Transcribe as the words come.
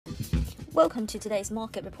Welcome to today's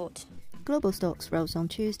market report. Global stocks rose on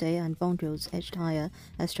Tuesday and bond yields edged higher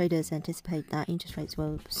as traders anticipate that interest rates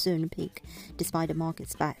will soon peak, despite the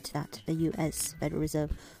market's bet that the US Federal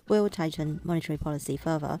Reserve will tighten monetary policy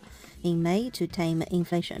further in May to tame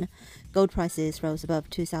inflation. Gold prices rose above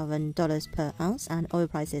 $2,000 per ounce and oil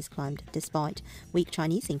prices climbed despite weak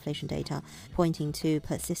Chinese inflation data, pointing to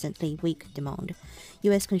persistently weak demand.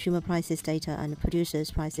 US consumer prices data and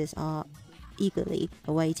producers' prices are eagerly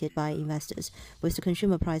awaited by investors, with the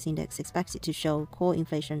consumer price index expected to show core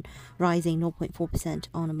inflation rising 0.4%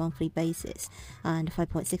 on a monthly basis and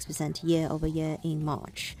 5.6% year-over-year in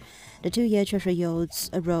March. The two-year Treasury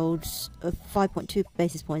yields rose 5.2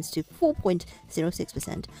 basis points to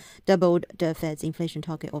 4.06%, doubled the Fed's inflation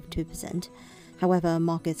target of 2%. However,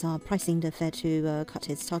 markets are pricing the Fed to cut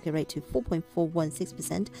its target rate to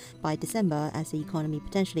 4.416% by December as the economy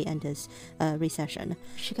potentially enters a recession.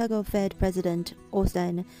 Chicago Fed President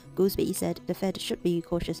Austin Goolsbee said the Fed should be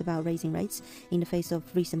cautious about raising rates in the face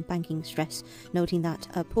of recent banking stress, noting that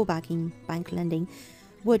a pullback in bank lending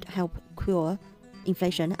would help cure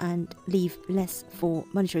inflation and leave less for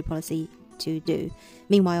monetary policy to do.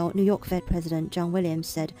 Meanwhile, New York Fed President John Williams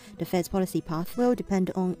said the Fed's policy path will depend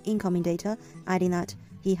on incoming data, adding that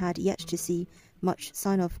he had yet to see much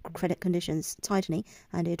sign of credit conditions tightening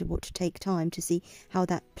and it would take time to see how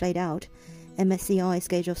that played out. MSCI's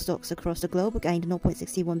gauge of stocks across the globe gained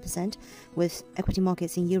 0.61%, with equity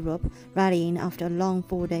markets in Europe rallying after a long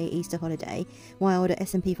 4-day Easter holiday, while the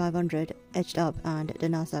S&P 500 edged up and the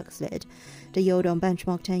Nasdaq slid. The yield on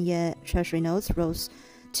benchmark 10-year Treasury notes rose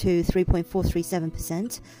to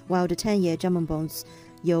 3.437%, while the 10-year German bonds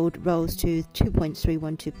yield rose to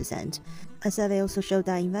 2.312%. A survey also showed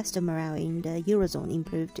that investor morale in the Eurozone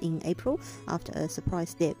improved in April after a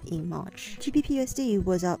surprise dip in March. GBP/USD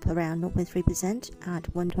was up around 0.3% at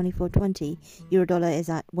 124.20. Euro dollar is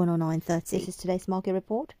at 109.30. This is today's market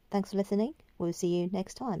report. Thanks for listening. We'll see you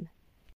next time.